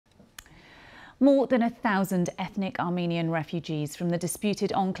More than 1,000 ethnic Armenian refugees from the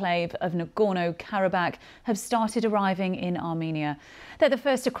disputed enclave of Nagorno-Karabakh have started arriving in Armenia. They're the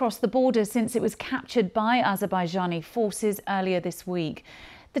first across the border since it was captured by Azerbaijani forces earlier this week.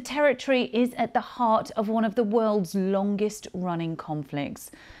 The territory is at the heart of one of the world's longest-running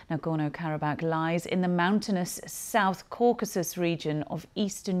conflicts. Nagorno-Karabakh lies in the mountainous South Caucasus region of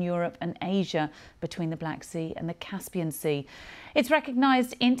Eastern Europe and Asia, between the Black Sea and the Caspian Sea. It's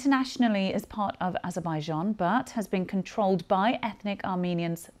recognised internationally as part of Azerbaijan, but has been controlled by ethnic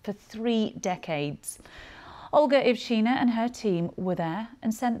Armenians for 3 decades. Olga Ivshina and her team were there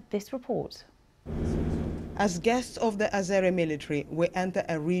and sent this report. As guests of the Azeri military, we enter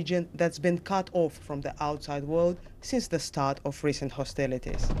a region that's been cut off from the outside world since the start of recent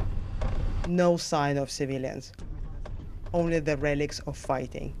hostilities. No sign of civilians, only the relics of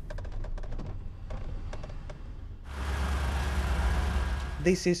fighting.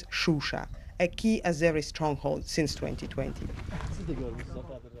 This is Shusha, a key Azeri stronghold since 2020.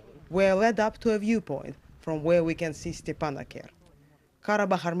 We're led up to a viewpoint from where we can see Stepanakert.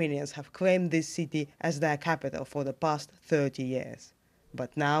 Karabakh Armenians have claimed this city as their capital for the past 30 years. But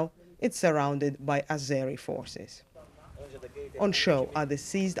now it's surrounded by Azeri forces. On show are the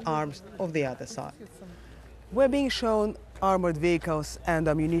seized arms of the other side. We're being shown armored vehicles and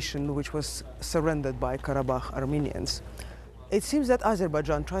ammunition which was surrendered by Karabakh Armenians. It seems that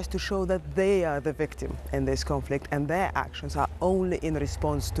Azerbaijan tries to show that they are the victim in this conflict and their actions are only in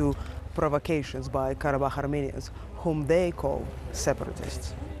response to provocations by Karabakh Armenians, whom they call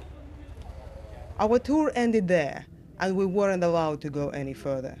separatists. Our tour ended there, and we weren't allowed to go any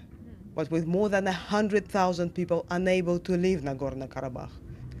further. But with more than 100,000 people unable to leave Nagorno-Karabakh,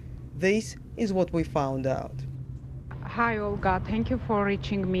 this is what we found out. Hi Olga, thank you for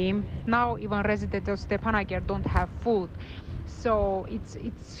reaching me. Now even residents of Stepanakert don't have food. So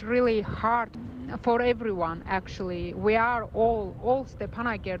it's really hard for everyone, actually. We are all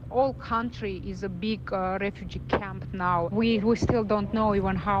Stepanakert, all country is a big refugee camp now. We still don't know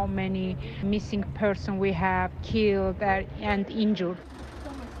even how many missing persons we have killed and injured.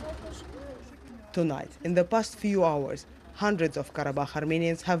 Tonight, in the past few hours, hundreds of Karabakh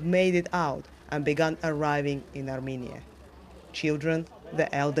Armenians have made it out and begun arriving in Armenia. Children,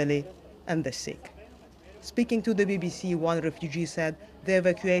 the elderly, and the sick. Speaking to the BBC, one refugee said the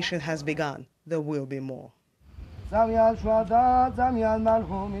evacuation has begun. There will be more. At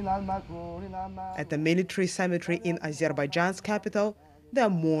the military cemetery in Azerbaijan's capital, they are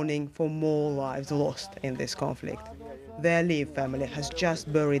mourning for more lives lost in this conflict. Their Aliyev family has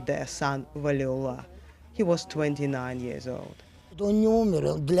just buried their son, Valiullah. He was 29 years old.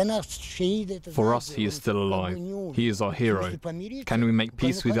 For us, he is still alive. He is our hero. Can we make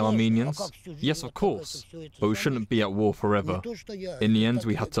peace with the Armenians? Yes, of course. But we shouldn't be at war forever. In the end,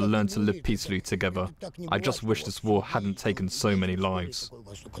 we had to learn to live peacefully together. I just wish this war hadn't taken so many lives.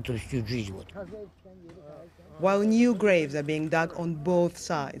 While new graves are being dug on both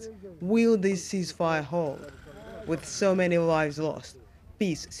sides, will this ceasefire hold? With so many lives lost,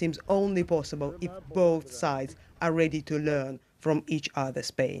 peace seems only possible if both sides are ready to learn from each other's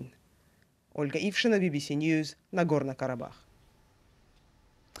pain. Olga Ivshina, BBC News, Nagorno-Karabakh.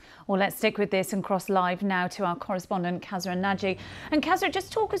 Well, let's stick with this and cross live now to our correspondent, Kazra Naji. And Kazra,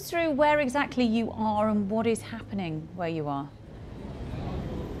 just talk us through where exactly you are and what is happening where you are.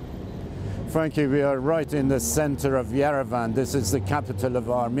 Frankie, we are right in the center of Yerevan. This is the capital of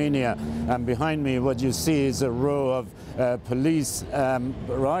Armenia. And behind me, what you see is a row of police,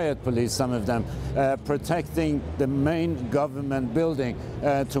 riot police, some of them, protecting the main government building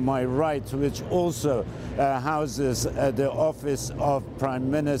to my right, which also houses the office of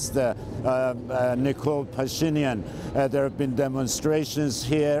Prime Minister Nikol Pashinyan. There have been demonstrations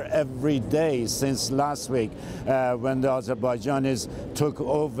here every day since last week when the Azerbaijanis took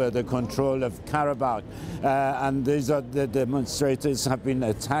over the control of Karabakh. And these are the demonstrators have been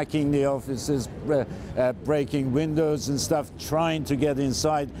attacking the offices, breaking windows and stuff, trying to get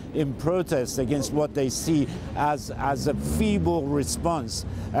inside in protest against what they see as a feeble response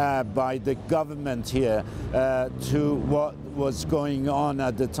by the government here to what was going on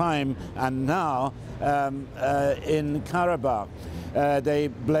at the time and now in Karabakh. They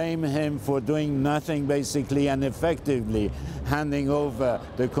blame him for doing nothing basically and effectively handing over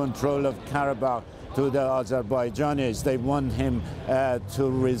the control of Karabakh to the Azerbaijanis. They want him to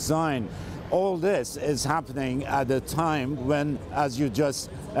resign. All this is happening at a time when, as you just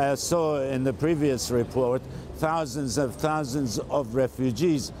saw in the previous report, thousands of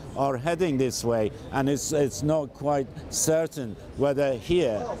refugees are heading this way, and it's not quite certain whether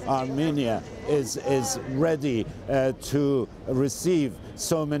here Armenia is ready to receive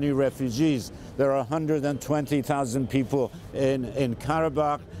so many refugees. There are 120,000 people in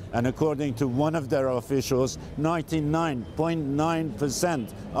Karabakh, and according to one of their officials,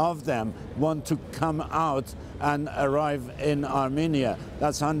 99.9% of them want to come out and arrive in Armenia.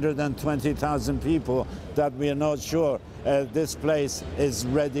 That's 120,000 people that we are not sure this place is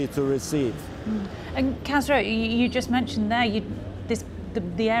ready to receive. And Kasra, you just mentioned there,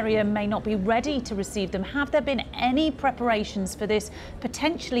 the area may not be ready to receive them. Have there been any preparations for this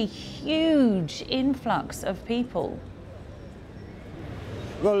potentially huge influx of people?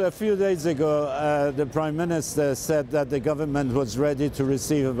 Well, a few days ago, the Prime Minister said that the government was ready to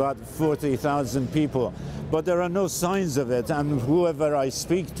receive about 40,000 people. But there are no signs of it, and whoever I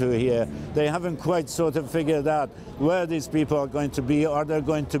speak to here, they haven't quite sort of figured out where these people are going to be. Are there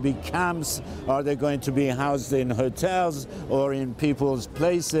going to be camps? Are they going to be housed in hotels or in people's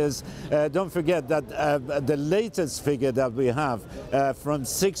places? Don't forget that the latest figure that we have from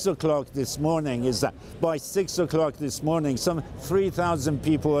 6 o'clock this morning is that by 6 o'clock this morning, some 3,000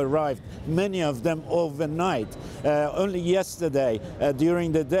 people arrived, many of them overnight. Only yesterday,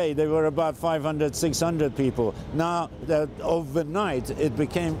 during the day, there were about 500, 600 people. Now, overnight, it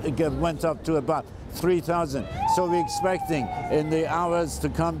went up to about 3,000. So we're expecting in the hours to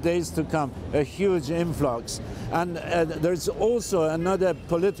come, days to come, a huge influx. And there's also another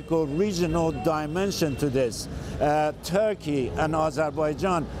political regional dimension to this. Turkey and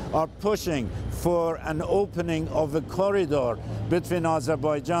Azerbaijan are pushing for an opening of a corridor between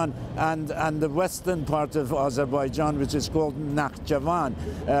Azerbaijan and the western part of Azerbaijan, which is called Nakhchivan,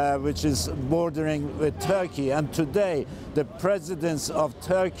 which is bordering with Turkey. And today, the presidents of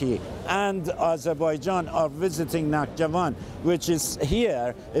Turkey and Azerbaijan are visiting Nakhchivan, which is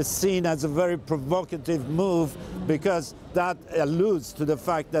seen as a very provocative move, because that alludes to the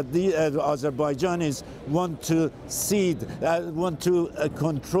fact that the Azerbaijanis want to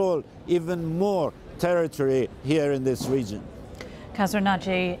control even more territory here in this region. Kasra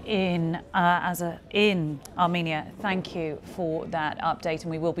Naji in Armenia, thank you for that update, and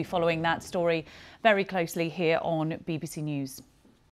we will be following that story very closely here on BBC News.